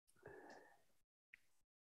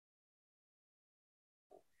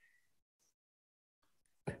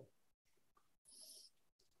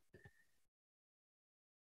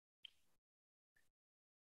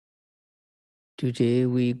Today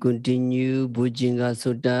we continue Bojjhangha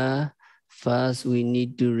Sutta. First, we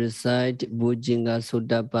need to recite Bojjhangha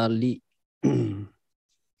Sutta Pali.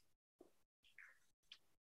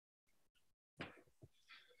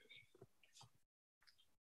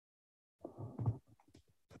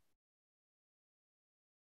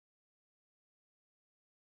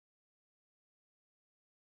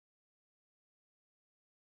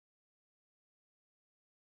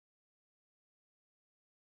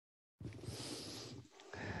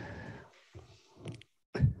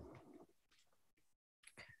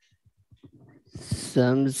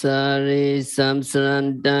 Samsare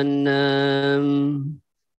samsarantanam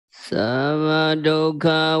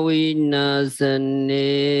Savadokha vinasane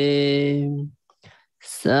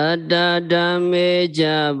Saddadame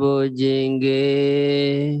jabojjhenge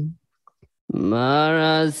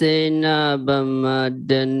Marasena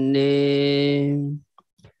bamadane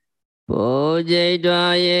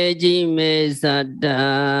Bojjhadvaye jime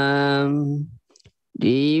saddam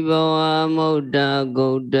Divawa Mudha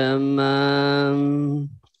Gautama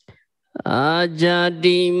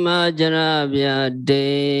Ajati Majaravyade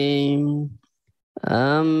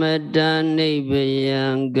Amata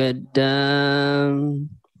Nibbyangatam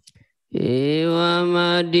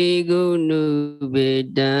Evamadi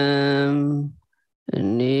Gunubedam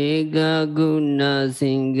Nega Guna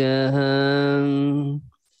Singaham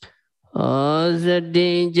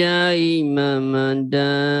Osadinja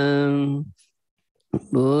Imamandam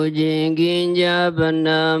Bojjhanga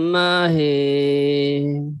Panamahe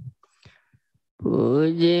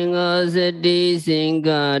Bojjhanga Sati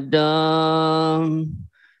Singhatam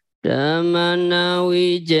Dhammana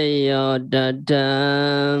Vijaya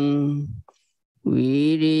Tatam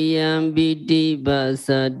Viriyam Piti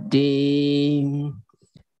Pasati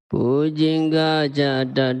Bojjhanga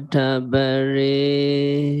Jatatabare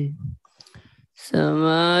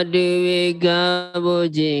Samadhivika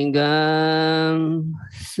Bojjhangam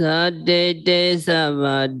Sadete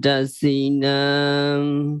Savadasinam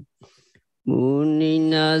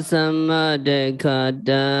Munina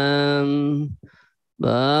Samadekatam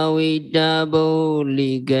Bhavita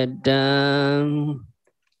Boligatam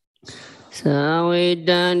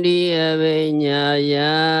Savedandi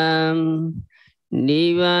Avenyayam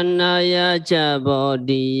Nivanaya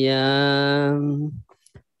Chabodiyam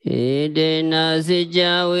Edena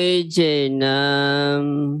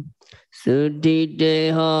Sijavichenam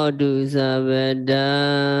Sudhite Hodu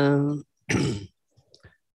Savadam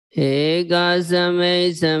Eka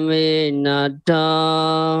Same Same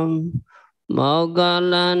Natam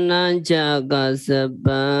Moggalanan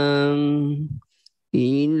Chakasapam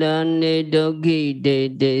Ilane Doki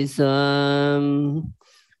Desam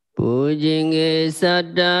Bojjhanga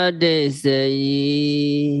Satta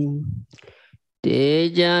Desayi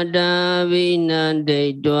Tejada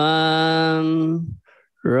Vinandetvam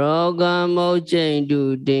Roga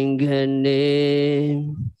Mochendu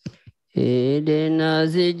Dinghane Edena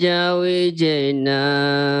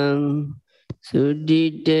Sijavichenam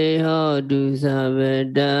Sudhite Hodu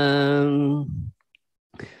Savadam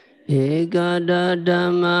Ekada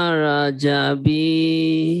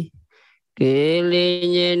Dhammarajabi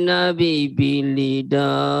Kelinyena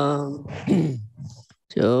Bipilidam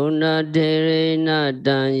Chona Terena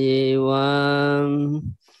Danyevam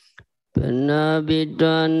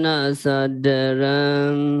Panabhitwana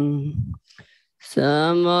Sadaram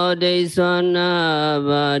Samodeswana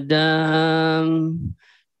Abadam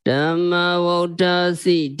Dhamma Vauta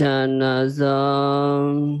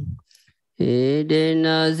Siddhanasam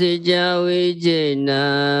Edena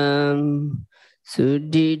Sijavichenam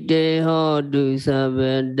Sudhite Hodu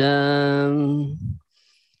Savadam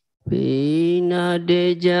Vina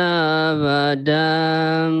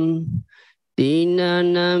Dejavadam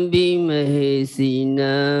Dinanam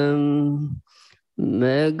Bimahesinam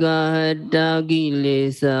Megahata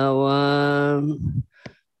Gilesavam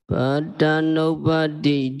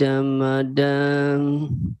Patanopati Dhammadam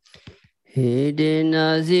Edena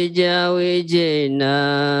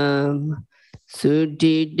Sijavichenam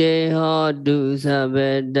Sudhite Hodu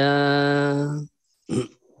Savadam.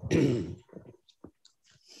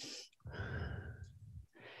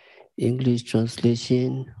 English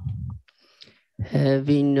translation.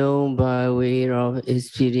 Having known by way of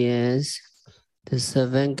experience the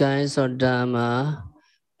 7 kinds of Dharma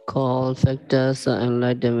called factors of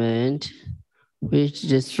enlightenment, which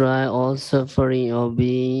destroy all suffering of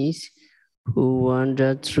beings who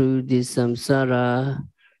wander through the samsara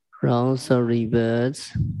rounds of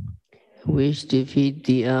rebirths, which defeat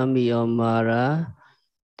the army of Mara,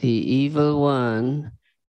 the evil one,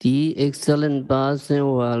 the excellent person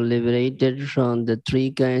who are liberated from the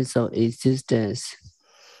 3 kinds of existence.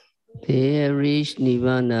 They have reached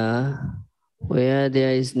nirvana, where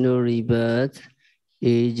there is no rebirth,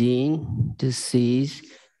 aging, disease,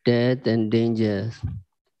 death, and danger.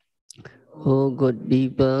 O good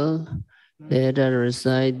people, let us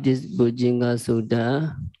recite this Bojjhangha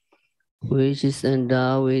Sutta, which is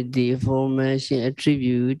endowed with the aforementioned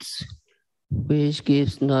attributes, which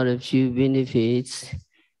gives not a few benefits,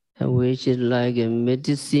 and which is like a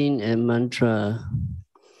medicine and mantra.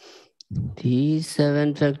 These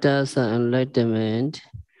 7 factors of enlightenment,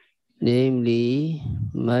 namely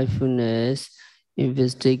mindfulness,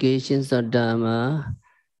 investigations of Dharma,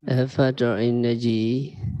 effort or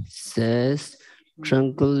energy, cess,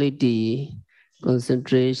 tranquility,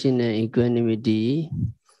 concentration and equanimity,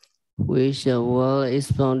 which the world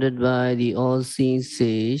is founded by the all-seeing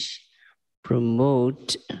sage,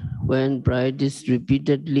 promote when practiced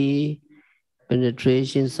repeatedly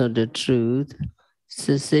penetrations of the truth,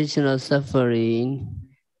 cessation of suffering,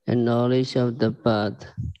 and knowledge of the path.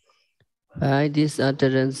 By this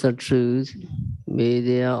utterance of truth, may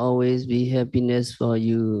there always be happiness for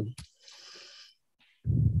you.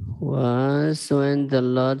 Once when the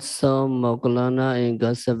Lord saw Moggallana and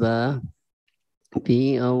Kassapa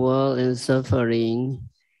being a world in suffering,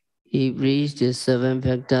 he reached the 7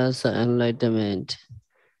 factors of enlightenment.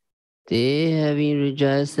 They, having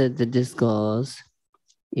rejected the discourse,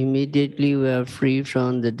 immediately were free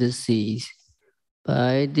from the disease.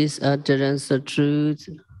 By this utterance of truth,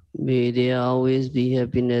 may there always be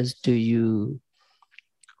happiness to you.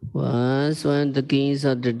 Once when the kings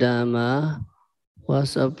of the Dharma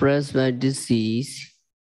was oppressed by disease,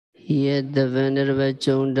 he had the Venerable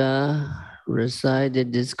Chonda recite the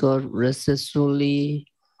discourse restlessly,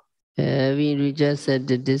 having rejected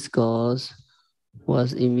the discourse,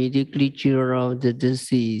 was immediately cured of the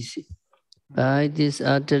disease. By this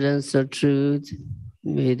utterance of truth,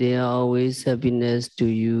 may there always happiness to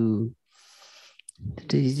you. The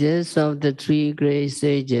teachers of the 3 great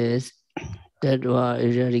sages that were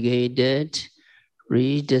eradicated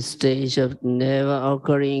reached the stage of never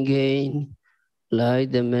occurring again,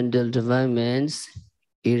 like the mental defilements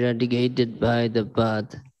eradicated by the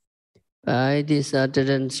path. By this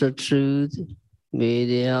utterance of truth, may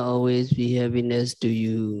there always be happiness to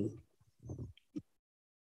you.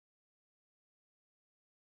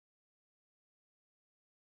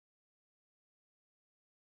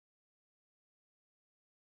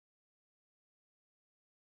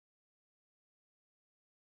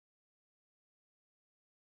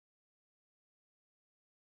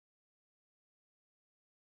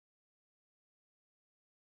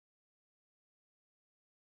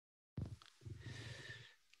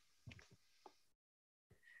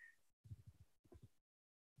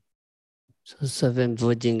 So 7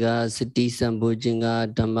 Bojjhangha, Sati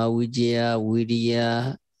Sambojjhangha, Dhamma Vijaya,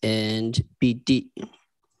 Viriya, and Piti.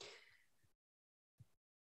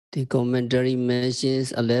 The commentary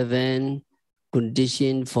mentions 11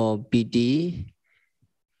 conditions for Piti.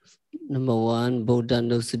 Number 1, Buddha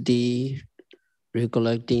Nusati,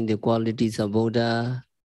 recollecting the qualities of Buddha.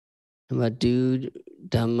 Number 2,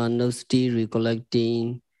 Dhamma Nusati,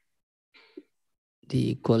 recollecting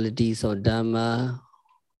the qualities of Dhamma.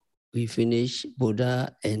 We finish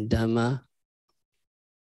Buddha and Dhamma.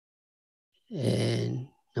 And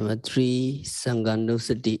number 3, Sangha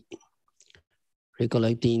Nusati,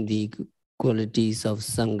 recollecting the qualities of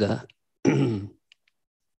Sangha.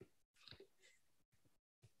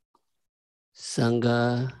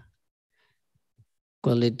 Sangha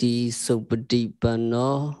quality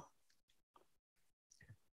Supatipanno,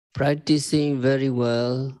 practicing very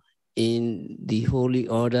well in the holy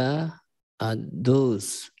order are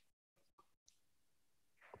those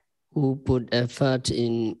who put effort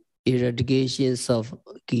in eradications of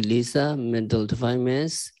kilesa, mental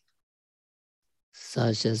defilements,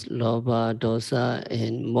 such as lobha, dosa,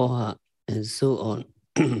 and moha, and so on.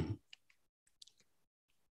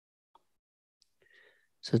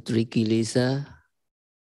 So 3 kilesa,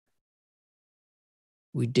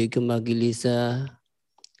 Videkama kilesa,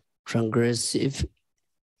 transgressive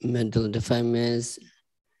mental defilements,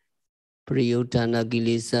 Priyotana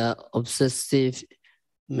kilesa, obsessive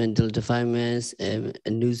mental defilements, and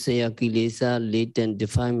Anusaya kilesa, latent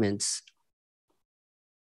defilements.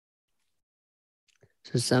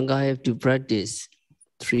 So Sangha have to practice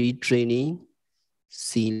 3 training: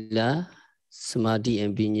 Sila, Samadhi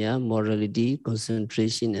and Vinya, morality,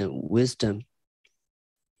 concentration, and wisdom.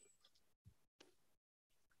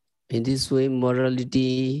 In this way,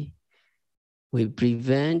 morality will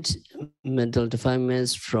prevent mental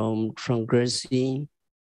defilements from transgressing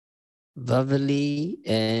verbally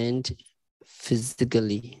and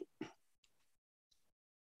physically.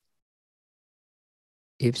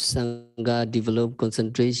 If Sangha develop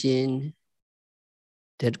concentration,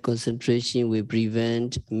 that concentration will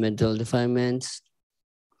prevent mental defilements,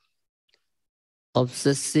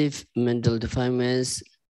 obsessive mental defilements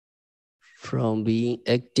from being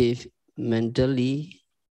active mentally.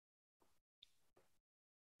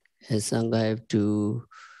 As Sangha have to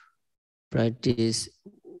practice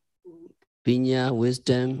Pinya,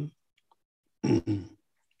 wisdom.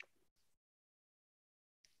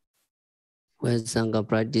 When Sangha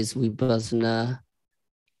practice vipassana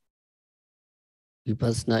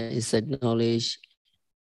insight knowledge,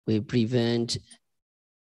 we prevent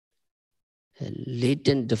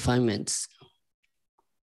latent defilements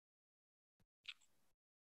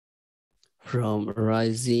from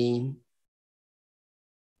arising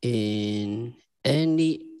in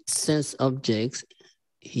any sense objects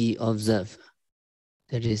he observes.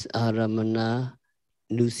 That is aramana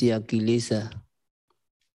nusya kilesa.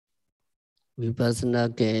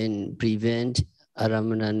 Vipassana can prevent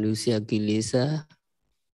aramana nusya kilesa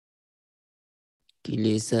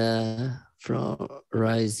from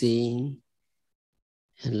rising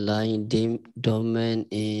and lying dormant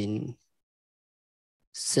in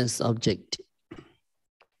sense object.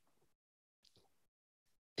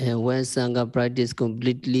 And when Sangha practice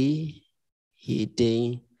completely, he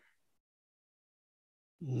attain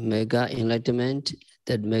mega enlightenment.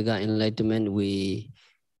 That mega enlightenment will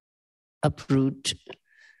uproot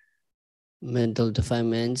mental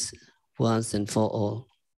defilements once and for all.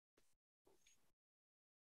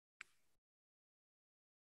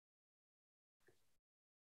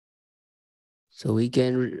 So we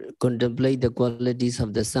can contemplate the qualities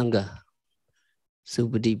of the Sangha.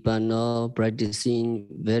 Supatipanno, practicing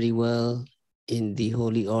very well in the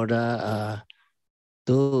holy order, are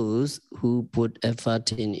those who put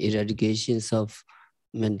effort in eradications of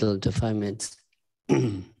mental defilements.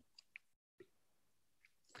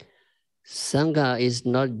 Sangha is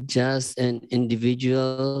not just an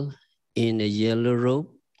individual in a yellow robe.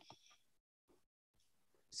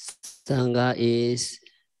 Sangha is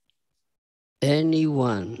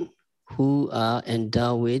anyone who are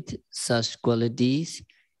endowed with such qualities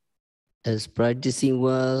as practicing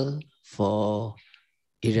well for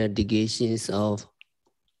eradications of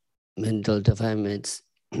mental defilements.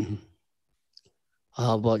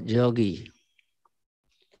 How about yogi?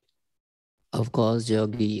 Of course,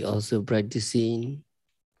 yogi also practicing,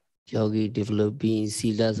 yogi developing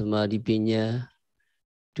sila samadhi pinya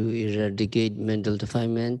to eradicate mental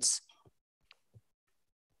defilements.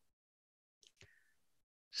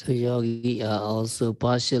 So yogi are also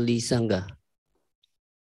partially Sangha.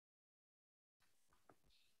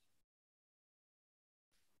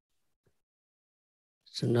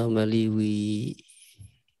 So normally we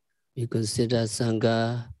consider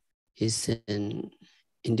Sangha is an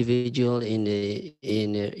individual in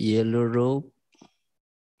a yellow robe.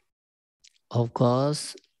 Of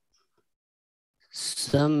course,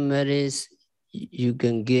 some merits you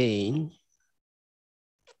can gain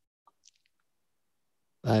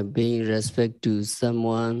by paying respect to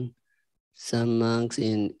someone, some monks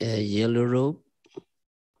in a yellow robe.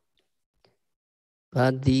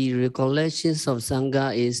 But the recollections of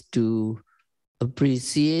Sangha is to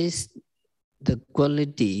appreciate the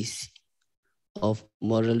qualities of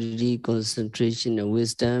morality, concentration, and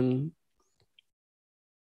wisdom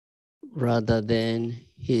rather than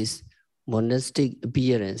his monastic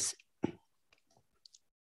appearance.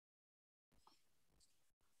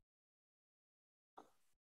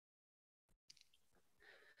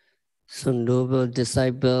 So noble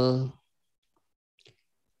disciple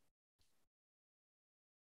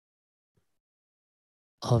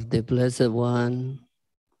of the Blessed One,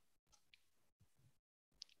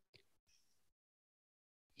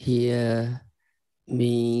 here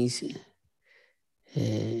means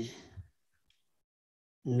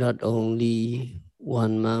not only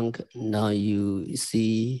one monk, now you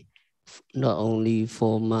see not only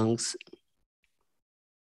 4 monks.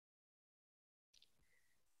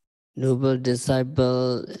 Noble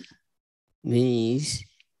disciple means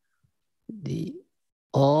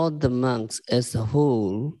all the monks as a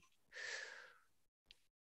whole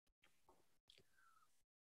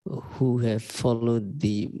who have followed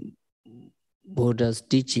the Buddha's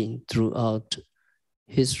teaching throughout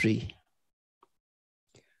history.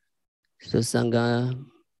 So Sangha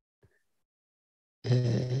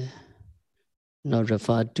not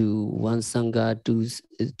referred to one Sangha, two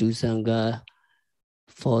Sangha,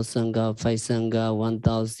 4 Sangha, 5 Sangha,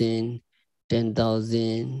 1,000,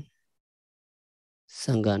 10,000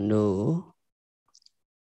 Sangha. No.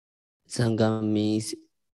 Sangha means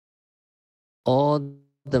all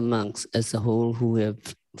the monks as a whole who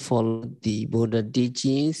have followed the Buddha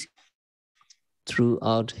teachings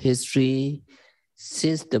throughout history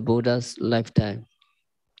since the Buddha's lifetime.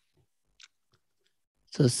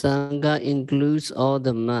 So Sangha includes all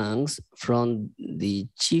the monks from the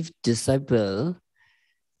chief disciple,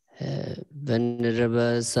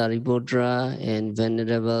 Venerable Sariputra and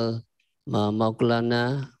Venerable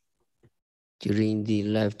Moggallana during the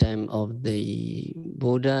lifetime of the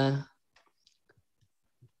Buddha,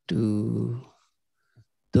 to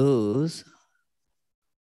those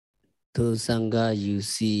Sangha you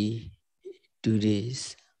see today.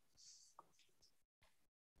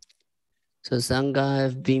 So Sangha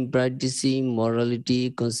have been practicing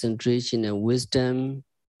morality, concentration and wisdom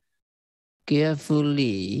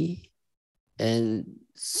carefully, and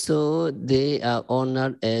so they are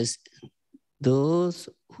honored as those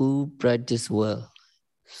who practice well.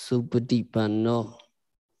 Supatipanno.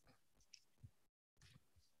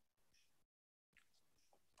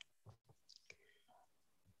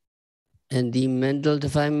 And the mental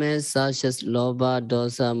defilements such as lobha,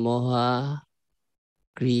 dosa, moha,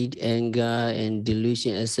 greed, anger, and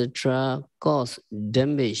delusion, etc., cause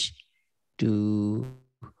damage to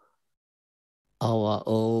our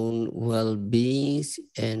own well-beings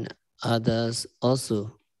and others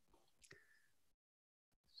also.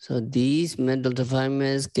 So these mental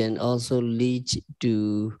defilements can also lead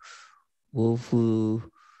to woeful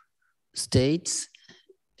states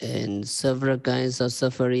and several kinds of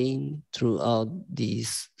suffering throughout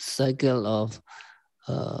this cycle of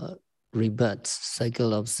rebirths,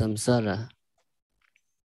 cycle of samsara.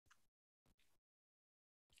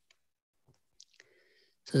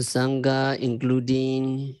 So Sangha,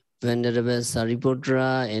 including Venerable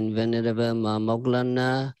Sariputra and Venerable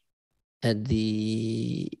Moggallana, at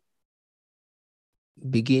the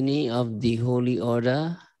beginning of the Holy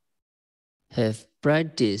Order, have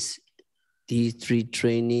practiced these three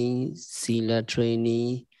trainings: Sila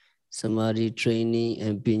training, Samadhi training,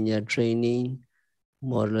 and Pinya training,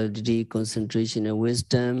 morality, concentration, and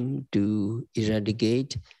wisdom to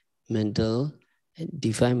eradicate mental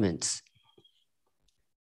defilements.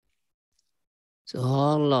 So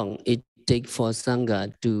how long it takes for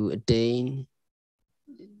Sangha to attain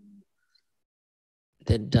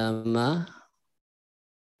the Dhamma?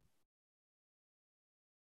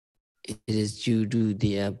 It is due to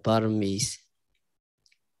their paramis.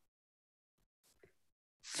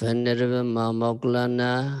 Venerable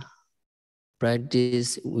Moggallana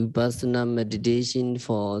practiced vipassana meditation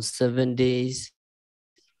for 7 days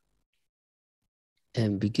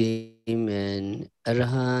and became an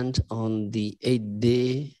arahant on the 8th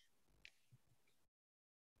day.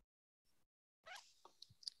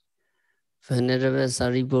 Venerable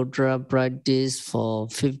Sariputra practiced for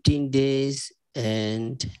 15 days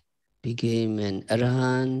and became an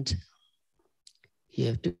arahant. You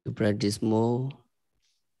have to practice more.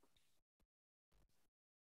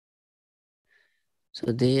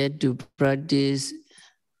 So they had to practice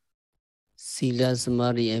Sila,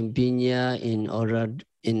 Samadhi, and Pinya in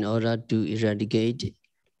order to eradicate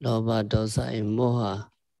lobha, dosa, and moha.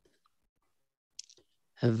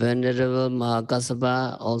 Venerable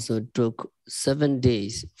Mahakassapa also took 7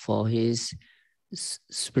 days for his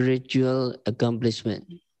spiritual accomplishment.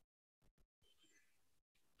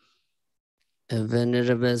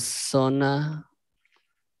 Venerable Sona,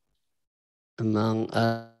 among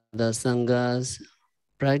other sanghas,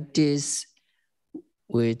 practiced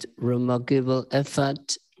with remarkable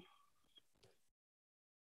effort.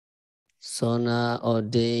 Sona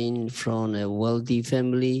ordained from a wealthy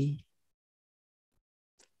family.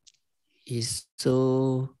 He's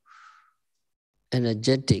so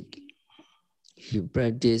energetic. He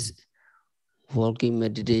practiced walking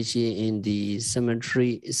meditation in the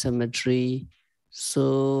cemetery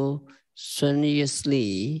so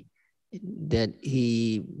strenuously that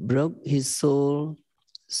he broke his soul,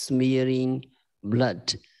 smearing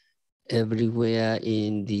blood everywhere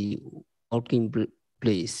in the walking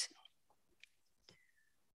place.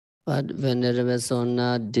 But Venerable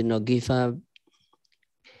Sona did not give up.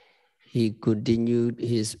 He continued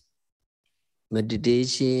his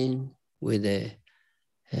meditation with a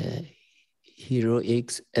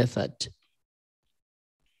heroic effort.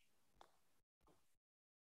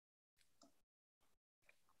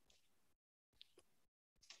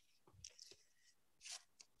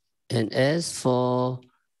 And as for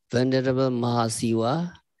Venerable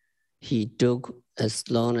Mahasiva, he took as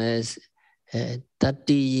long as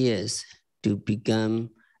 30 years to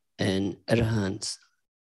become an arahant.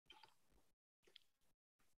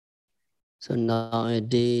 So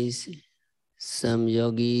nowadays, some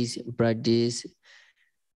yogis practice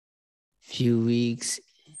few weeks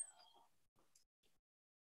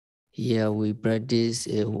Here we practice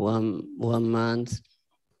one month,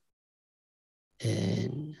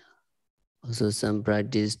 and also some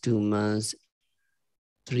practice 2 months,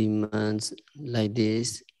 3 months, like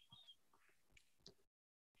this.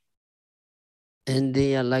 And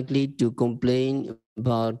they are likely to complain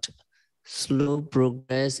about slow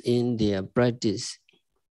progress in their practice.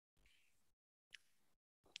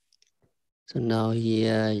 So now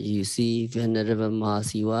here you see Venerable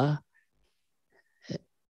Mahasiva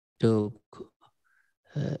took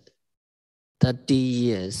 30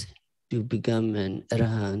 years to become an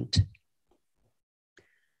arahant.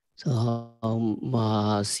 So how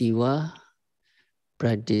Mahasiva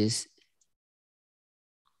practice,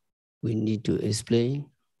 we need to explain.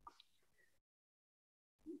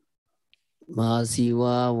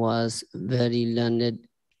 Mahasiva was very learned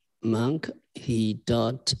monk. He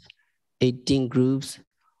taught 18 groups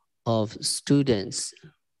of students.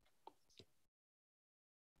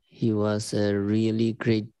 He was a really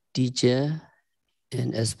great teacher,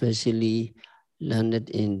 and especially learned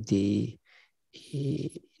in the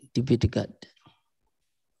Tipitaka.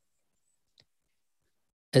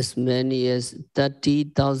 As many as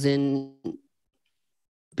 30,000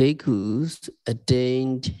 bhikkhus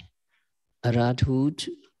attained arhathood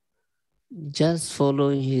just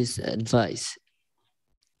following his advice.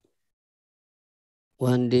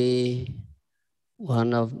 One day,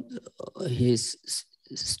 one of his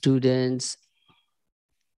students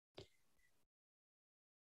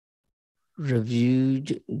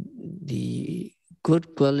reviewed the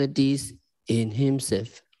good qualities in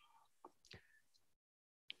himself.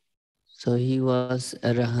 So he was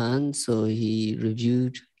arahant, so he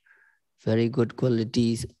reviewed very good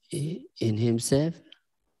qualities in himself.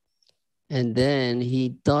 And then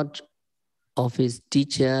he thought of his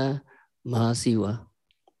teacher, Mahasiva.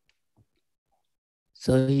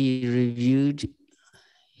 So he reviewed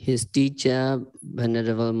his teacher,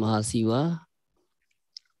 Venerable Mahasiva.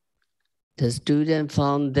 The student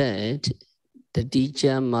found that the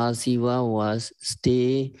teacher Mahasiva was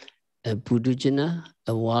still a Bojjhangha,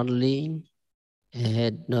 a worldling, and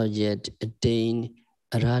had not yet attained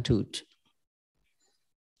arhathood.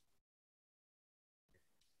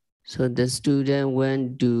 So the student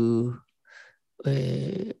went to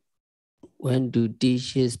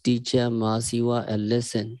teach his teacher Mahasiva a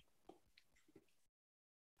lesson.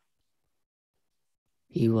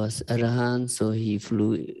 He was arahant, so he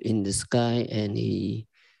flew in the sky and he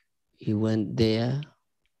went there.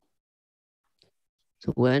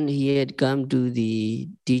 So when he had come to the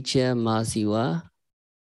teacher Mahasiva,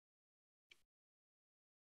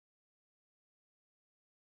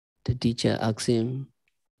 the teacher asked him,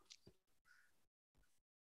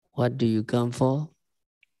 "What do you come for?"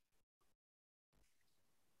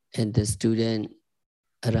 And the student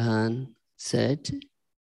arahant said,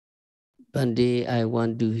 "Bande, I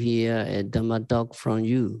want to hear a Dhamma talk from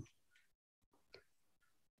you."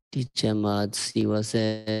 Teacher Mahasiva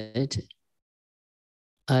said,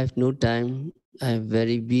 "I have no time, I'm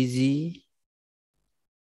very busy,"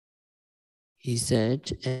 he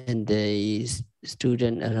said. And the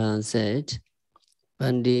student around said,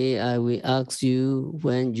 "Bande, I will ask you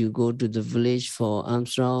when you go to the village for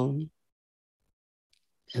Armstrong."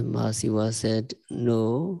 And Mahasiva said,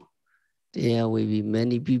 "No, there will be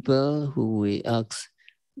many people who will ask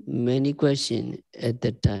many questions at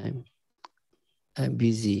that time. I'm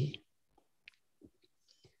busy."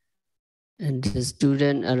 And the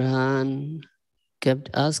student Arhan kept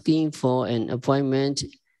asking for an appointment,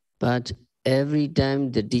 but every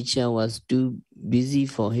time the teacher was too busy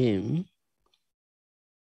for him.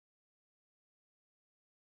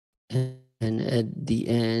 And at the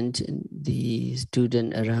end, the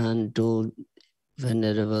student Arhan told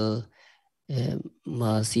Venerable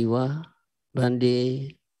Mahasiva,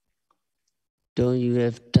 "Bande, don't you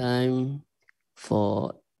have time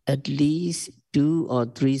for at least 2 or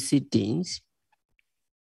 3 sittings?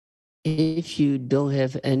 If you don't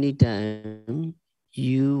have any time,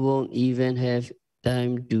 you won't even have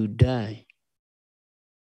time to die.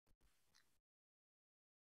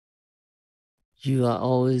 You are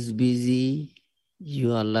always busy.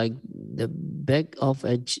 You are like the back of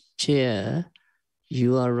a chair.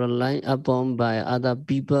 You are relied upon by other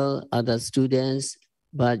people, other students,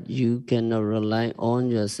 but you cannot rely on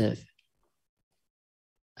yourself.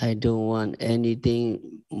 I don't want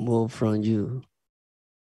anything more from you."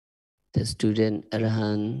 The student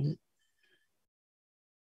Arhan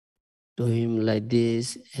told him like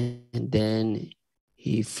this, and then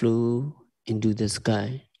he flew into the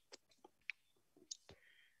sky.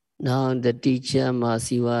 Now the teacher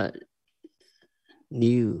Mahasiva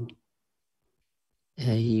knew,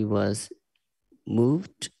 and he was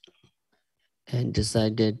moved. and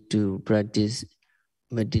decided to practice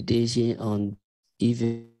meditation on this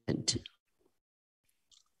event.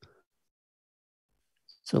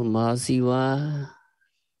 So Mahasiva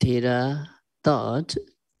Thera thought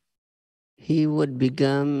he would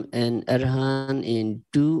become an arhat in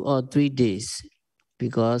 2 or 3 days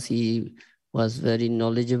because he was very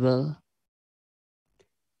knowledgeable.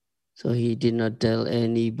 So he did not tell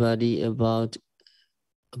anybody about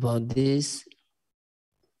this.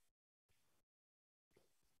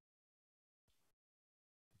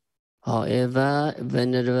 However,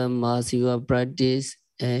 whenever Mahasiva practiced,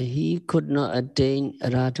 he could not attain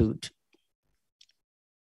arhathood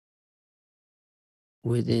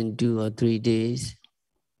within 2 or 3 days.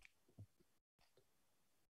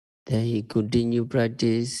 Then he continued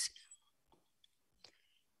practice.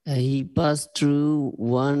 He passed through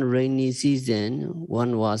one rainy season,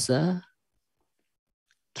 one vasa,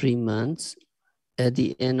 3 months. At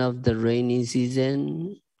the end of the rainy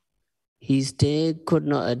season, he still could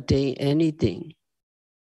not attain anything.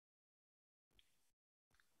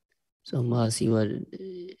 So Mahasiva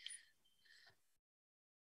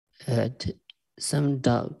had some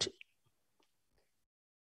doubt.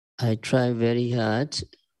 I tried very hard,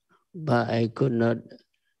 but I could not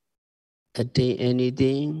attain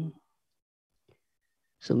anything.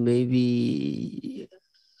 So maybe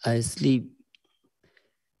I sleep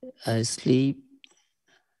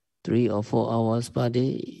 3 or 4 hours per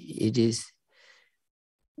day. It is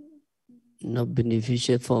not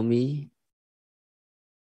beneficial for me.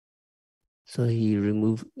 So he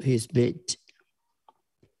removed his bed.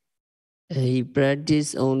 He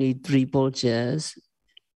practiced only 3 postures: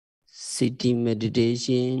 sitting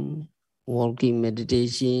meditation, walking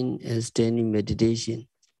meditation, and standing meditation.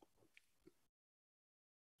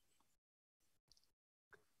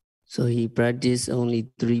 So he practiced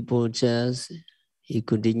only 3 postures. He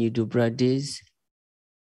continued to practice.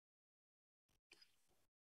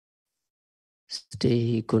 Still,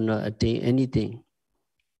 he could not attain anything.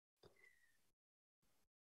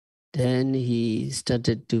 Then he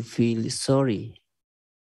started to feel sorry.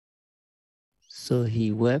 So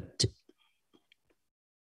he wept.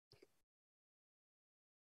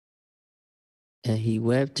 And he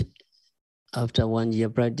wept after 1 year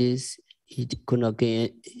practice. He could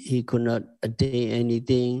not attain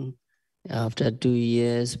anything. After 2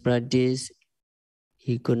 years practice,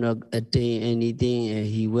 he could not attain anything, and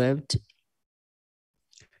he wept.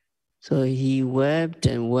 So he wept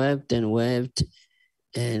and wept and wept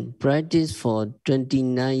and practiced for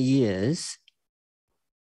 29 years.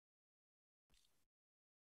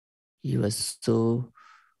 He was so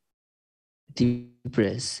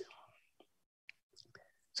depressed.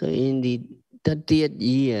 So in the 30th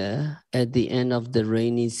year, at the end of the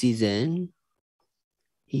rainy season,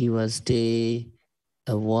 he was still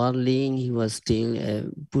a worldling, he was still a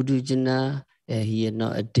Bojjhangha, and he had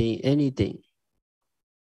not attained anything.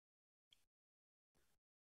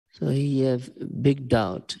 So he have big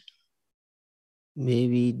doubt.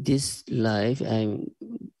 Maybe this life I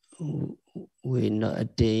will not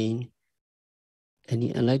attain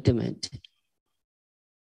any enlightenment.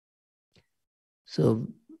 So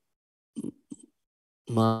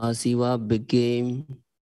Mahasiva became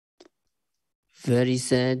very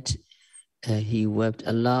sad. He wept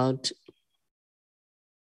aloud.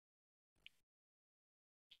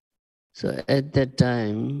 So at that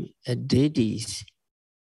time, deities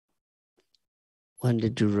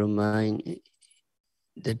wanted to remind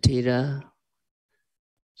the Thera.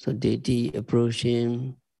 So deity approached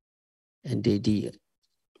him, and deity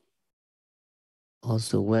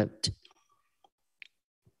also wept.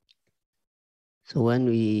 So when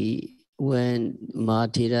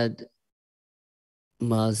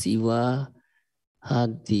Mahasiva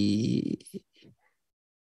heard the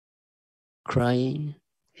crying,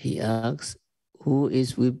 he asked, "Who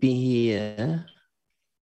is weeping here?"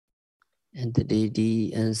 And the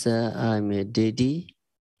deity answered, "I'm a deity."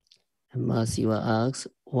 And Mahasiva asked,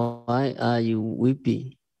 "Why are you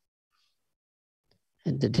weeping?"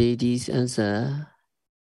 And the deities answered,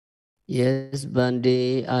 "Yes,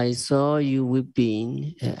 Bande, I saw you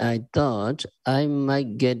weeping, and I thought I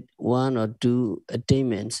might get 1 or 2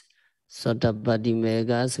 attainments, Sotapaddi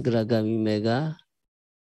Mega, Sagragami Mega,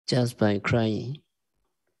 just by crying."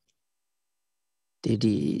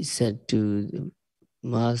 Deity said to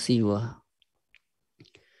Mahasiva.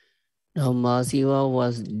 Now Mahasiva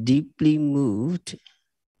was deeply moved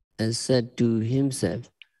and said to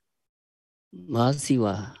himself,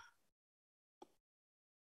 "Mahasiva,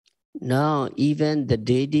 now even the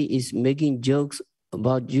deity is making jokes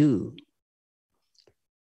about you.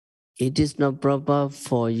 It is not proper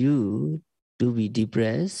for you to be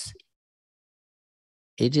depressed.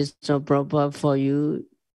 it is not proper for you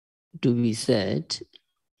to be sad.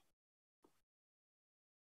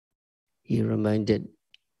 He reminded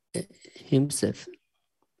himself.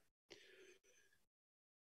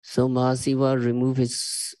 So Mahasiva removed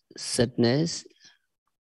his sadness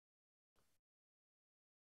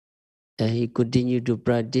and he continued to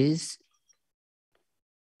practice.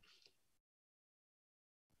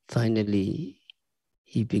 Finally,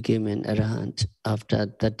 he became an arahant after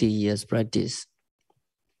 30 years practice.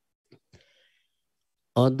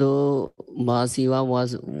 Although Mahasiva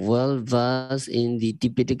was well versed in the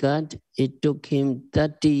Tipitaka, it took him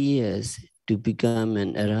 30 years to become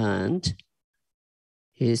an arahant.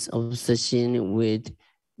 His obsession with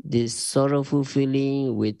this sorrowful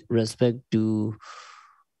feeling with respect to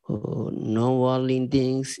non-worldly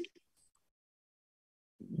things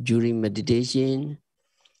during meditation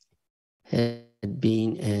had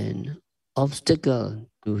been an obstacle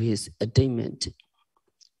to his attainment.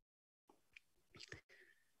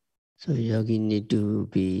 So yogi need to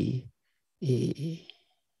be,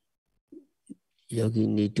 yogi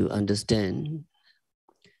need to understand.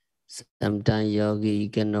 Sometimes yogi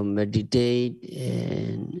cannot meditate,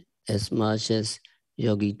 and as much as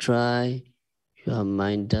yogi try, your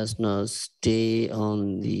mind does not stay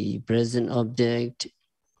on the present object.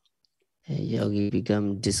 And yogi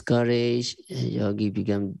become discouraged, and yogi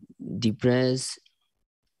become depressed.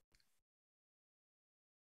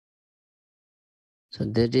 So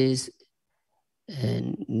that is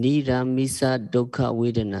niramisa dukkha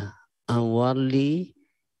vedana, unworldly,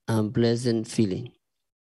 unpleasant feeling.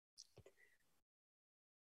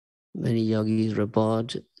 Many yogis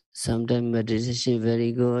report, sometimes meditation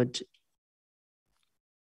very good.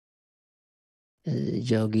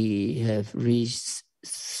 Yogi have reached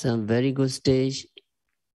some very good stage.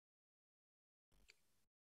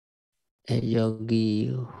 And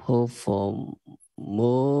yogi hope for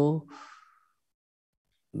more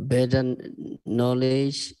better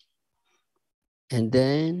knowledge, and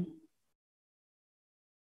then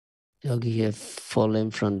yogi have fallen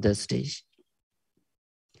from that stage.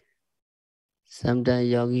 Sometimes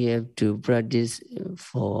yogi have to practice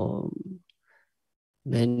for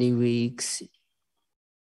many weeks,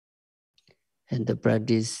 and the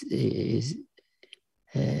practice is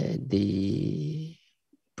the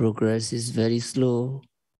progress is very slow.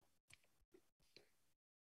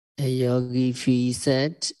 A yogi feel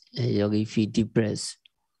sad, a yogi feel depressed.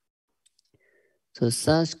 So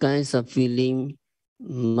such kinds of feeling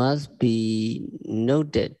must be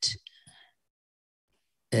noted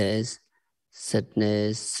as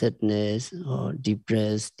sadness, or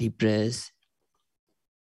depressed.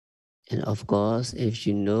 And of course, if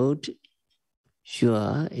you note,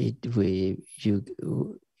 sure, it will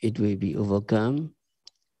be overcome,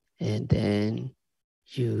 and then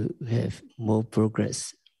you have more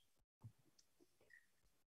progress.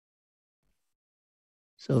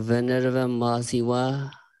 So Venerable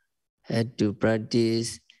Mahasiva had to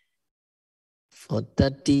practice for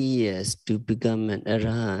 30 years to become an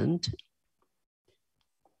arahant.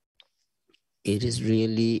 It is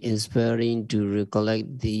really inspiring to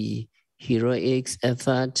recollect the heroic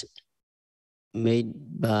effort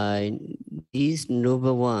made by these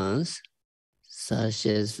noble ones, such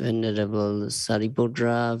as Venerable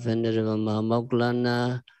Sariputra, Venerable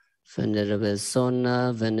Mahamoggallana, Venerable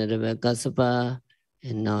Sona, Venerable Kassapa,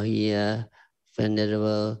 and now here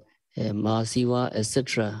Venerable Mahasiva,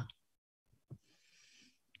 etc.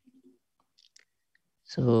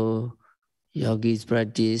 So yogis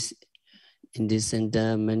practice in this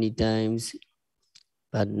center many times,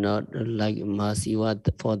 but not like Mahasiva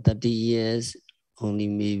for 30 years, only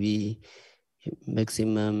maybe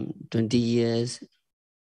maximum 20 years.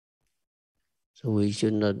 So we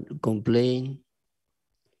should not complain.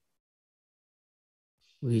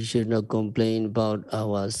 We should not complain about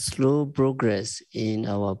our slow progress in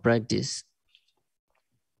our practice.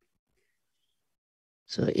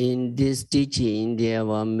 So in this teaching, there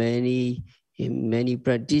were many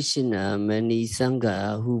practitioners, many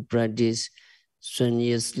sangha who practice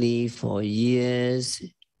strenuously for years,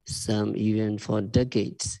 some even for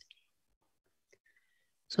decades.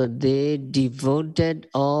 So they devoted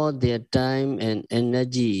all their time and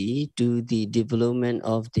energy to the development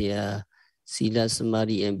of their sila,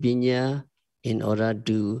 samadhi, and panya in order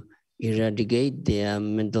to eradicate their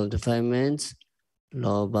mental defilements,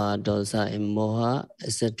 lobha, dosa, and moha,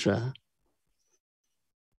 etc.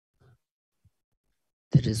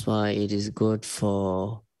 That is why it is good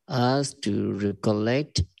for us to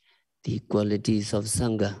recollect the qualities of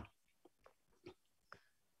Sangha,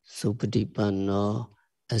 Supatipanno,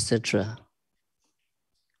 etc.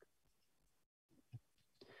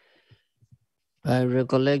 By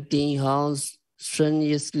recollecting how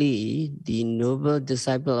strenuously the noble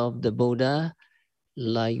disciple of the Buddha,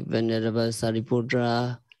 like Venerable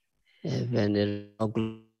Sariputra, Venerable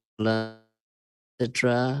Moggallana,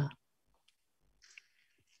 etc.,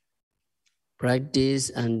 practiced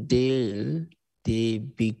until they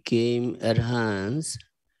became arhants,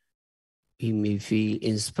 we may feel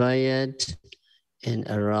inspired and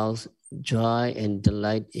arouse joy and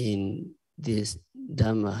delight in this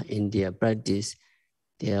Dhamma, in their practice.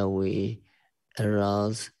 There we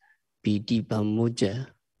arouse piti pamuja.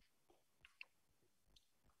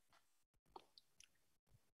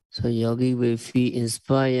 So yogi will feel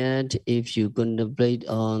inspired if you contemplate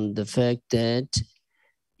on the fact that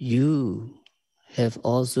you have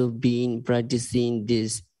also been practicing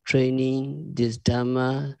this training, this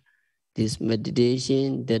Dhamma, this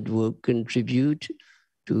meditation that will contribute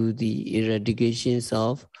to the eradications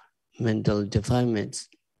of mental defilements.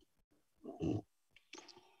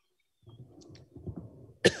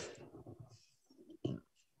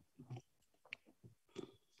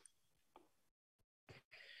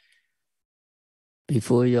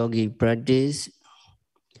 Before yogi practice,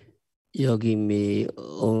 yogi may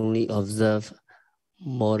only observe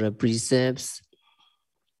moral precepts.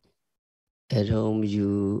 At home,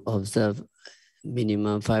 you observe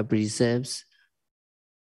minimum 5 precepts.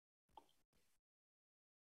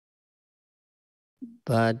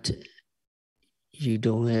 But you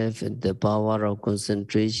don't have the power of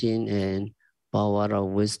concentration and power of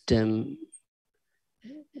wisdom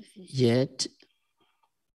yet.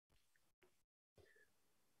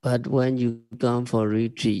 But when you come for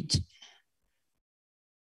retreat,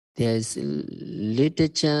 there is little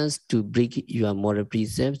chance to break your moral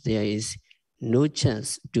precepts. There is no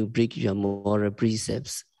chance to break your moral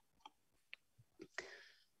precepts.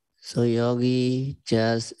 So yogi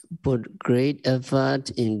just put great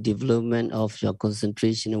effort in development of your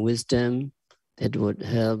concentration and wisdom that would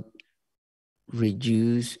help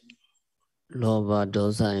reduce lobha,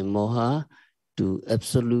 dosa, and moha to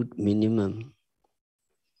absolute minimum.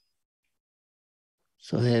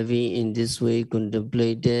 So having in this way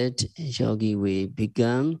contemplated, yogi will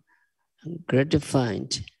become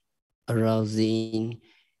gratified, arousing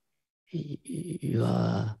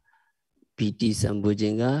your piti and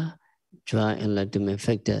Bojjhangha, joy and enlightenment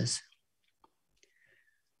factors.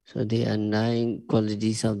 So there are 9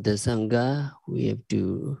 qualities of the Sangha. We have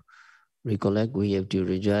to recollect, we have to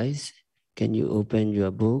rejoice. Can you open your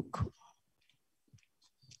book?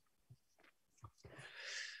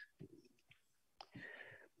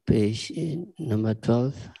 Page number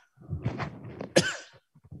 12.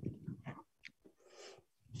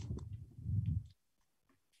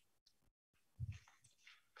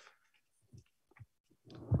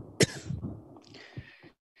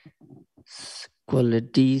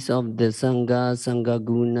 Qualities of the Sangha, Sangha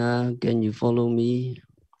Guna. Can you follow me?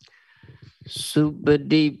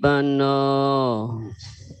 Supadipanno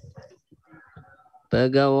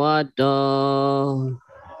Bhagavato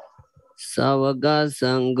Savaga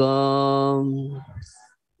Sangam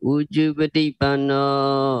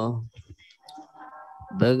Ujjupadipanno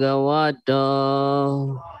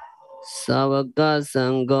Bhagavato Savaga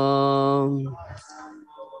Sangam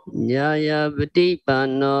Nyaya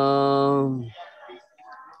Patipanno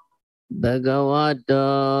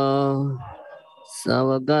Bhagavato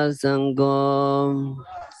Savaga Sangam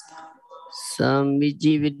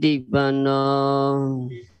Samvijivitipanno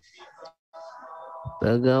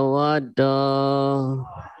Bhagavato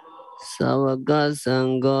Savaga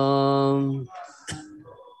Sangam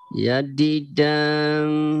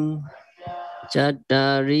Yadidam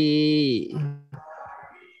Chattari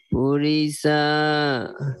Purisa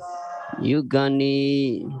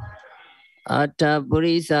Yugani Atta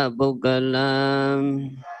Purisa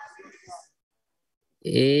Bhukalam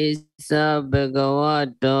Esa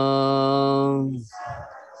Bhagavato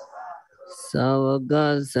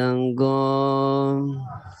Savaga Sangam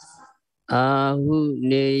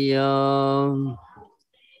Ahuneyam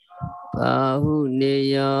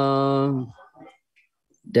Bahuneyam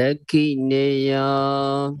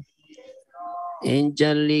Dakineyam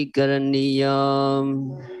Anjalikaraniyam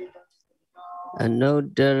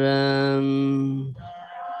Anuttaram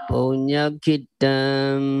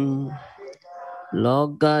Punyakitam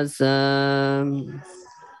Lokasam.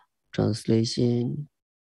 Translation: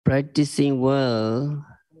 practicing well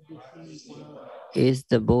is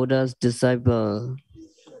the Buddha's disciple.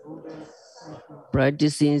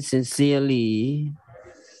 Practicing sincerely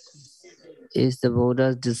is the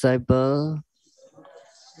Buddha's disciple.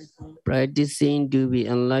 Practicing to be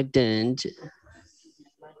enlightened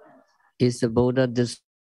is the Buddha's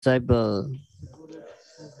disciple.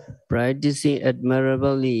 practicing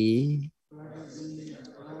admirably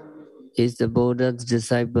is the Buddha's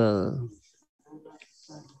disciple.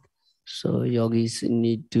 So yogis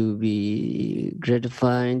need to be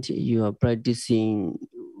gratified. You are practicing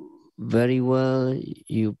very well.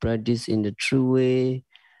 You practice in the true way.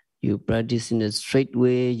 You practice in the straight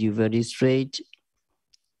way. You very straight.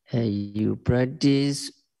 You practice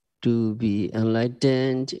to be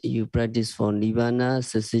enlightened. You practice for nirvana,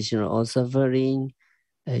 cessation of all suffering.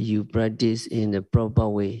 You practice in the proper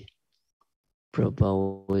way. Proper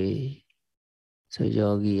way. So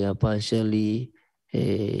yogi are partially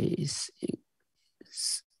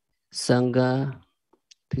Sangha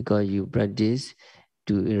because you practice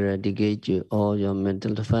to eradicate all your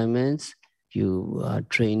mental defilements. You are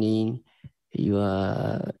training, you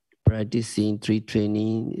are practicing three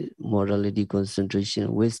training, morality,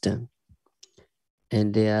 concentration, wisdom.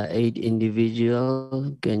 And there are 8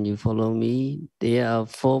 individuals. Can you follow me? There are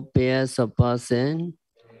 4 pairs of person.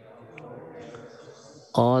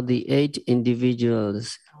 All the 8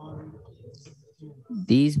 individuals.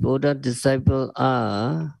 These Buddha disciples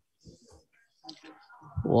are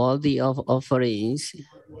worthy of offerings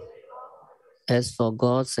as for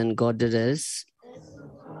gods and goddesses,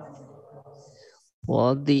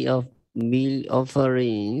 worthy of meal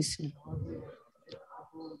offerings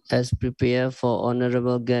as prepared for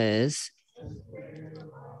honorable guests,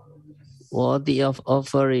 worthy of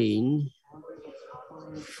offering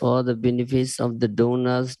for the benefits of the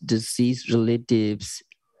donor's deceased relatives,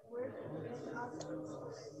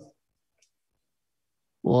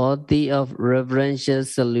 worthy of reverential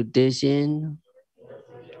salutation,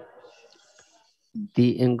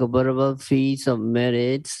 the incomparable feats of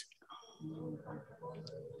merits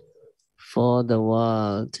for the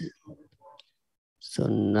world. So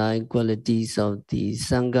 9 qualities of the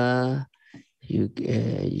Sangha,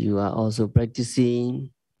 you are also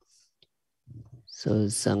practicing. So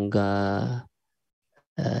Sangha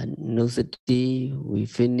Nusati, we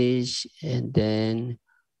finish and then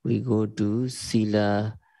we go to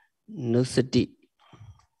Sila Nusati.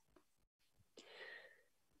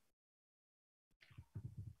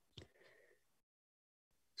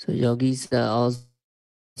 So yogis are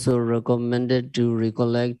also recommended to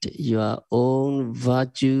recollect your own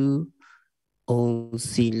virtue, own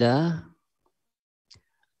Sila,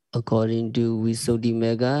 according to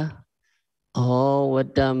Visuddhimagga. Oh,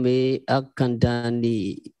 Vatame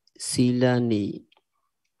Akandani Silani.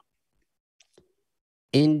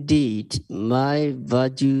 Indeed, my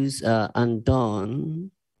virtues are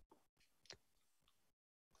undone.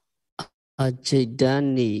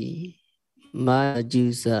 Achedani, my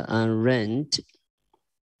virtues are unrent.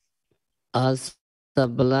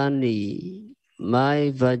 Asabalani,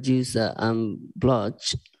 my virtues are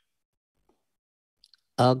unblotched.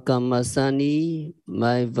 Akamasani,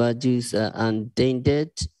 my virtues are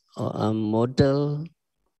untainted or immortal.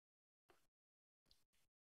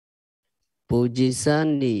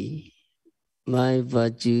 Bojjhasani, my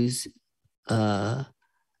virtues are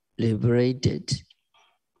liberated.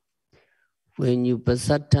 When you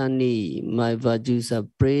pasatani, my virtues are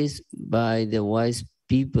praised by the wise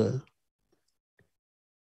people.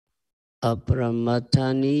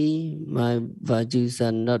 Aparamatani, my virtues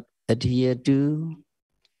are not adhered to.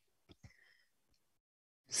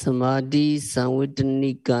 Samadhi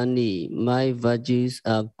Samvitanikani, my virtues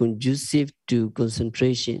are conducive to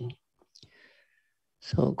concentration.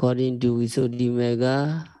 So according to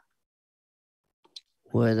Visuddhimagga,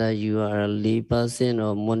 whether you are a lay person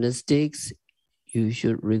or monastics, you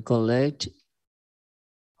should recollect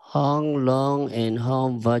how long and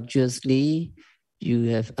how virtuously you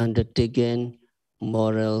have undertaken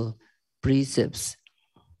moral precepts.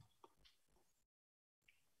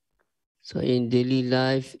 So in daily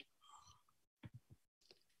life,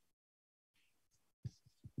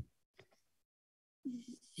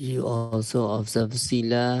 you also observe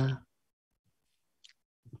Sila.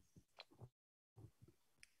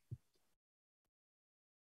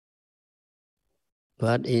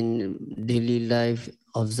 But in daily life,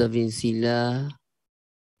 observing Sila,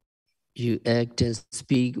 you act and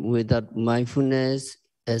speak without mindfulness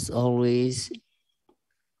as always.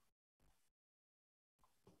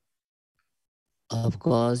 Of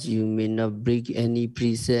course, you may not break any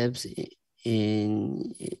precepts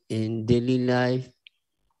in daily life,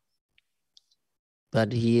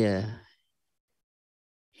 but here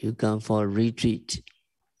you come for retreat.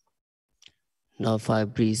 Not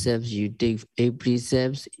 5 precepts, you take 8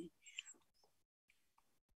 precepts.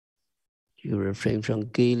 You refrain from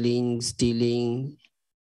killing, stealing,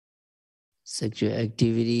 sexual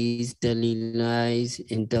activities, daily lies,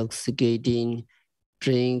 intoxicating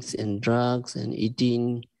drinks and drugs, and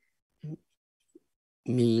eating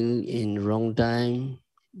meal in wrong time,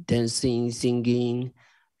 dancing, singing,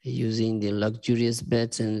 using the luxurious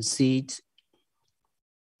beds and seats.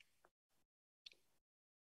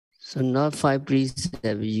 So not 5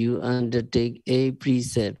 precepts, you undertake 8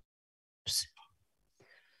 precepts.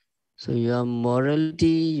 So your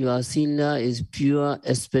morality, your sila is pure,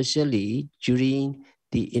 especially during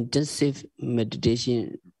the intensive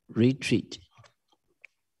meditation retreat.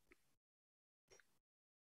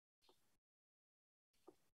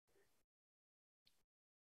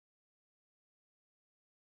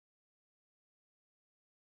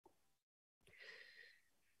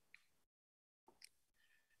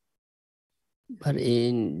 But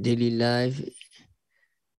in daily life,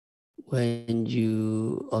 when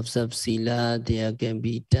you observe sila, there can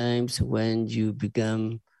be times when you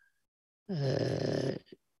become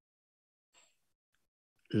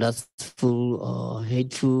lustful or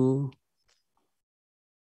hateful.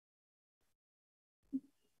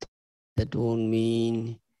 That won't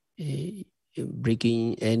mean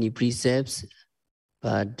breaking any precepts,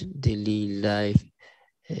 but daily life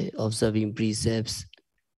observing precepts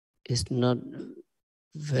is not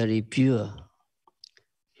very pure.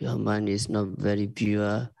 Your mind is not very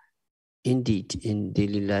pure indeed in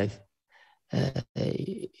daily life,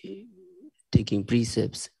 taking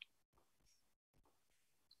precepts.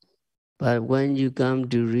 But when you come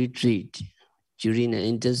to retreat, during an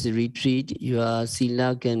intensive retreat, your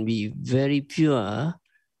sila can be very pure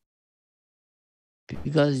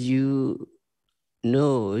because you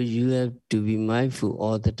know you have to be mindful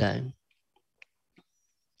all the time.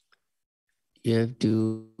 You have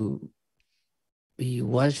to be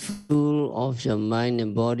watchful of your mind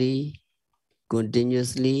and body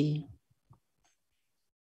continuously.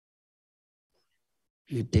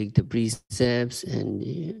 You take the precepts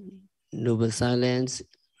and noble silence,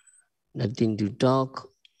 nothing to talk.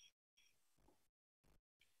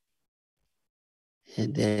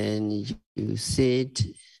 And then you sit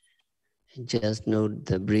and just note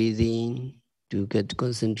the breathing to get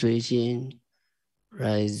concentration,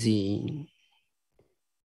 rising,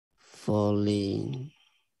 falling,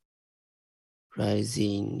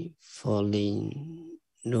 rising, falling,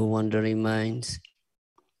 no wandering minds.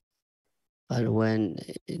 But when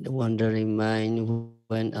the wandering mind,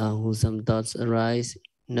 when unwholesome thoughts arise,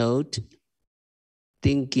 note,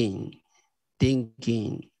 thinking,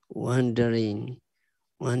 wandering.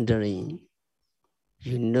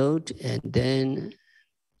 You note, and then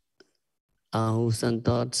unwholesome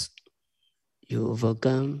thoughts you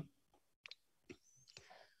overcome.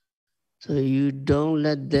 So you don't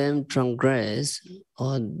let them transgress,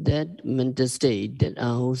 or that mental state, that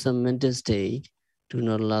unwholesome mental state, do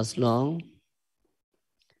not last long.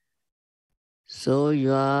 So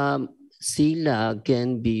your sila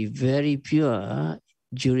can be very pure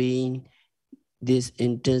during this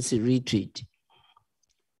intensive retreat.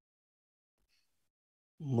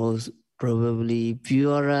 Most probably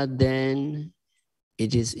purer than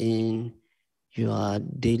it is in your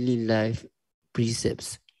daily life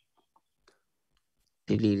precepts.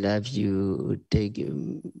 Daily life you take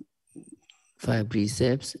 5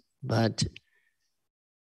 precepts, but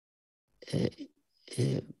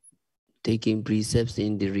taking precepts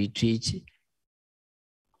in the retreat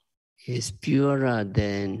is purer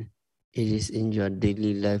than it is in your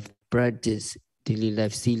daily life practice, daily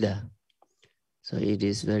life sila. So it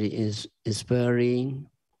is very inspiring.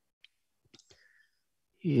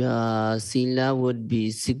 Your sila would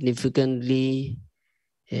be significantly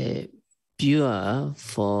pure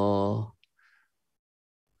for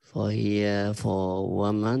here for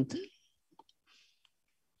 1 month.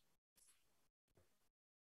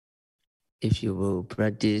 If you will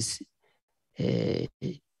practice 2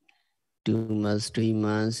 months, 3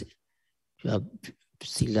 months, your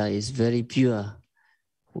sila is very pure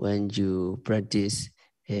when you practice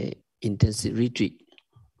intensive retreat.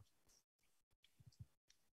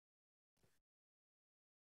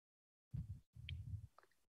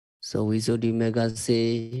 So Visuddhimagga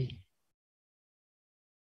say,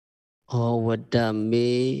 Awada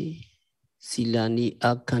me silani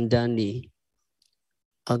akandani.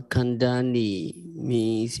 Akandani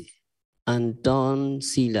means untorn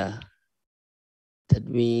sila. That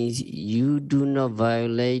means you do not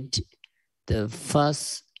violate the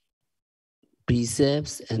first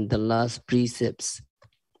precepts and the last precepts.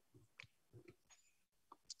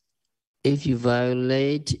 If you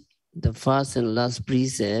violate the first and last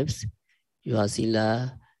precepts, your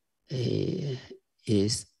sila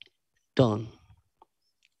is torn,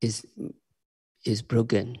 is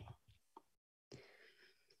broken.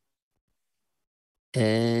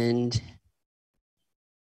 And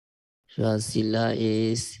your sila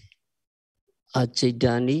is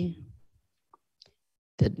Achedani,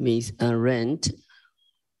 that means unrent.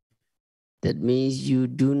 That means you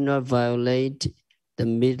do not violate the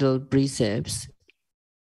middle precepts.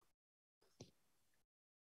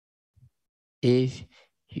 If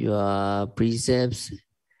your precepts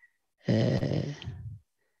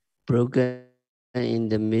broken in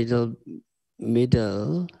the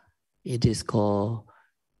middle, it is called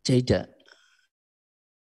jada,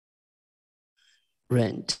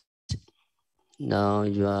 rent. Now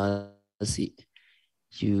you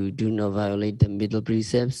do not violate the middle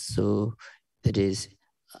precepts, so that is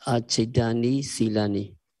achedani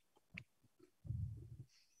silani.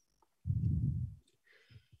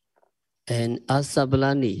 And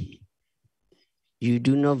asabalani, you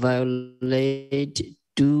do not violate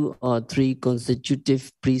 2 or 3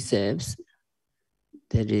 consecutive precepts,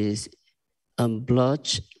 that is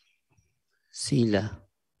unblotched sila.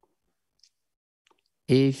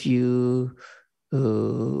 If you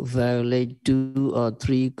violate 2 or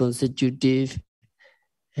 3 consecutive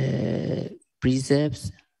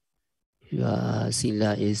precepts, your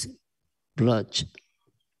sila is blotched.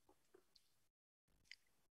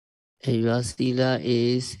 And your sila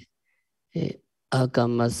is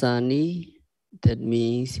akamasani, that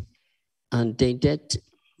means untainted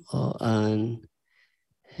or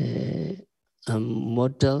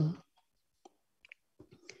immortal.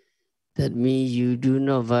 That means you do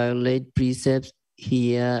not violate precepts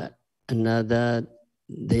here, another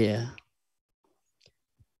there.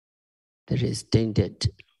 That is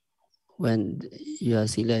tainted. When your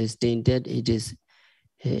sila is tainted, it is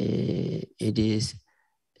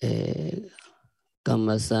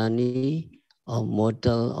kamasani or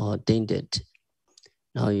mortal or tainted.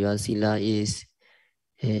 Now your sila is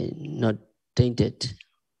not tainted.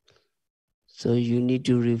 So you need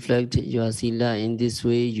to reflect your sila in this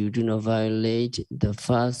way. You do not violate the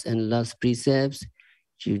first and last precepts.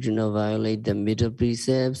 You do not violate the middle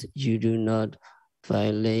precepts. You do not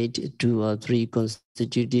violate 2 or 3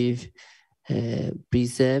 constitutive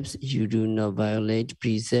precepts. You do not violate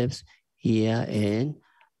precepts here and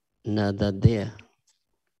another there.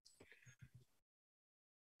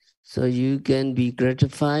 So you can be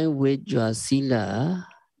gratified with your sila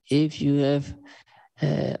if you have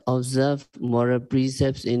observed moral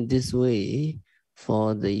precepts in this way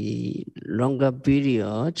for the longer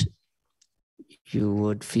period. You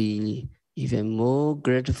would feel even more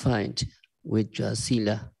gratified with your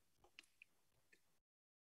sila.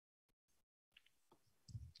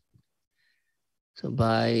 So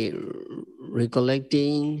by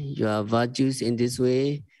recollecting your virtues in this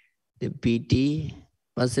way, the piti,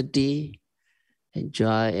 passaddhi, and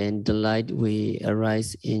joy and delight will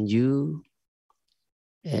arise in you.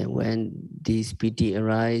 And when this piti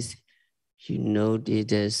arise, you note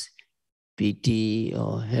it as piti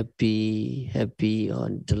or happy or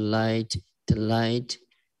delight.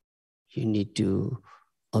 You need to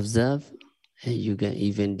observe, and you can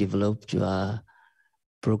even develop your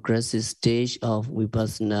progressive stage of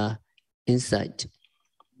vipassana insight.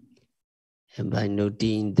 And by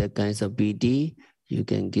noting the kinds of piti, you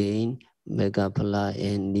can gain Megaphala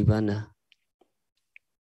and Nibbana.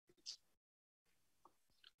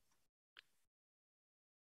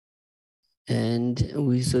 And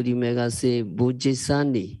Visuddhimagga say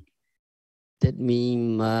Bojjhangha. That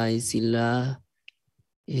means my sila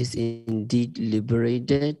is indeed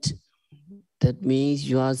liberated. That means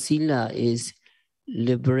your sila is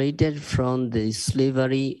liberated from the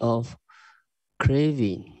slavery of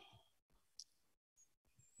craving.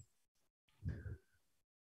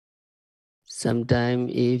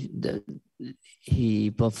 Sometimes if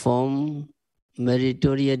he perform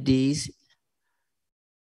meritorious deeds,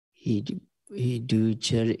 he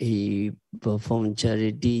perform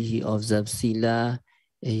charity, he observes sila,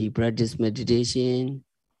 he practice meditation,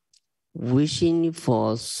 wishing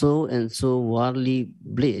for so and so worldly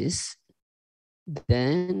bliss,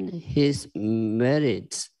 then his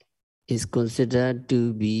merits is considered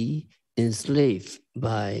to be enslaved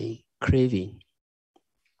by craving.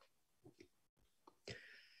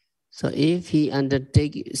 So if he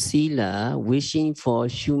undertakes sila wishing for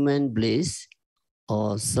human bliss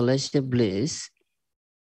or celestial bliss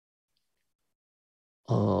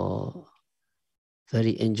or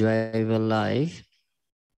very enjoyable life,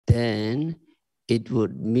 then it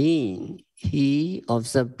would mean he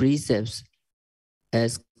observes precepts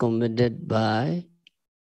as commanded by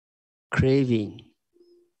craving,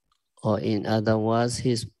 or in other words,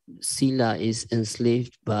 his sila is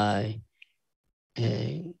enslaved by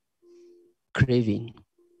craving.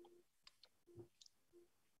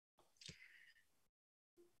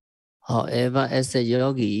 However, as a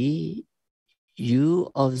yogi, you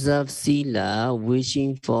observe sila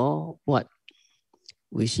wishing for what?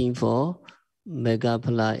 Wishing for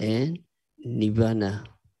Megaphala and Nibbana.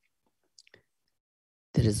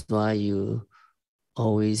 That is why you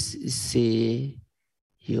always say,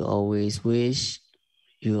 you always wish,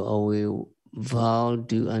 you always vow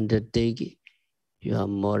to undertake your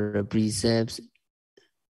moral precepts.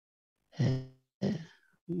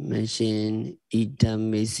 Mention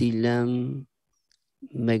idam silam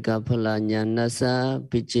megaphala nyanasa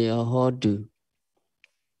pichya hodu.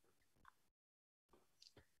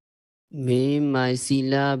 May my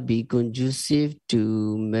sila be conducive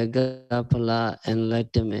to megaphala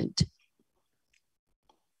enlightenment.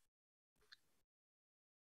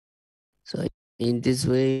 So in this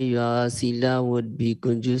way, your sila would be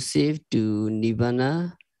conducive to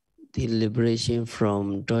nibbana, the liberation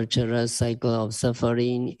from torturous cycle of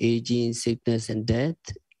suffering, aging, sickness, and death.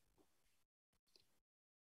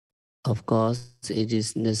 Of course, it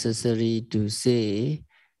is necessary to say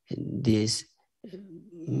this,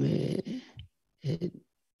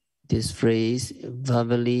 this phrase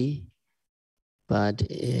verbally, but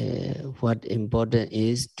what important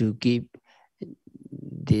is to keep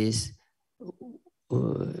this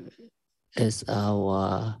as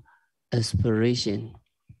our aspiration.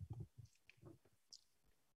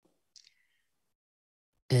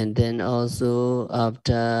 And then also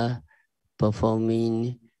after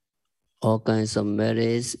performing all kinds of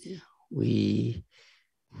merits, we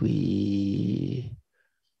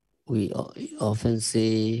often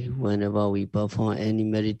say whenever we perform any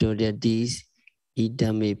meritorious deeds,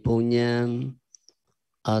 idame punyam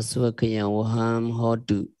aswakayam waham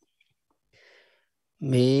hotu.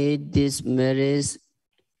 May these merits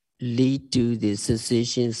lead to the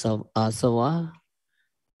cessations of asava.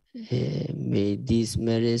 May these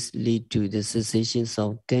merits lead to the cessations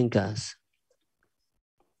of kankas.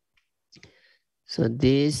 So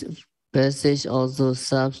this passage also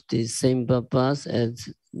serves the same purpose as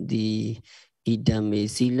the idame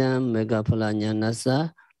silam megaphala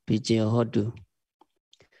nyanasa pichya hotu.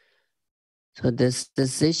 So the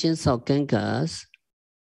cessations of kankas,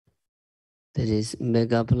 that is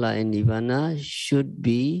megaphala and nibbana, should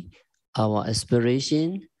be our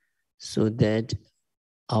aspiration so that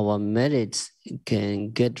our merits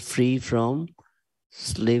can get free from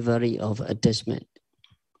slavery of attachment.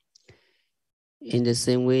 In the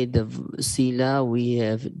same way, the sila we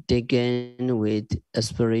have taken with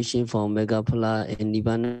aspiration for megaphala and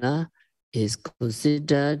nibbana is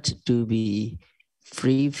considered to be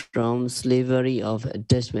free from slavery of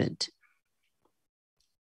attachment.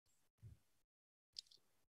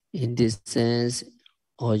 In this sense,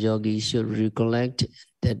 all yogis should recollect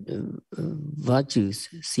that virtues,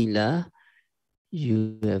 sila,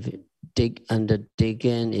 you have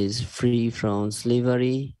undertaken is free from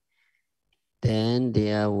slavery. Then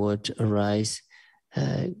there would arise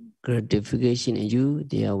gratification in you,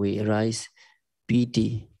 there will arise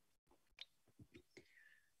piti.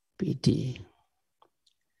 Piti.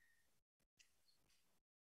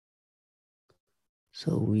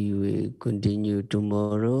 So we will continue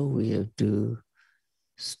tomorrow. We have to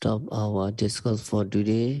stop our discourse for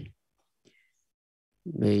today.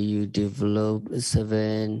 May you develop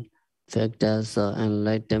 7 factors of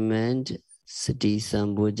enlightenment: Sati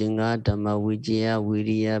Sambojjhanga, Dhamma Vijaya,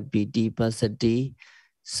 Viriya, Piti, Pasati,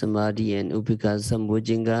 Samadhi, and Upeka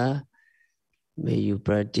Sambojjhanga. May you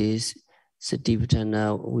practice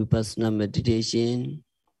Satipatthana Vipassana meditation.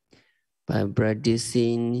 By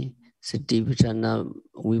practicing Satipatthana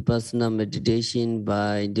Vipassana meditation,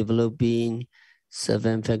 by developing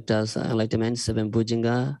 7 factors of enlightenment, 7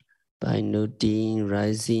 Bojjhanga, by noting,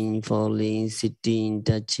 rising, falling, sitting,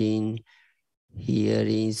 touching,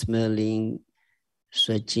 hearing, smelling,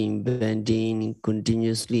 stretching, bending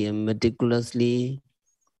continuously and meticulously.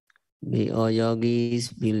 May all yogis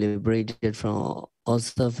be liberated from all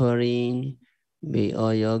suffering. May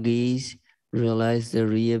all yogis realize the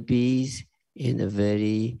real peace in the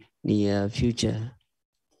very near future.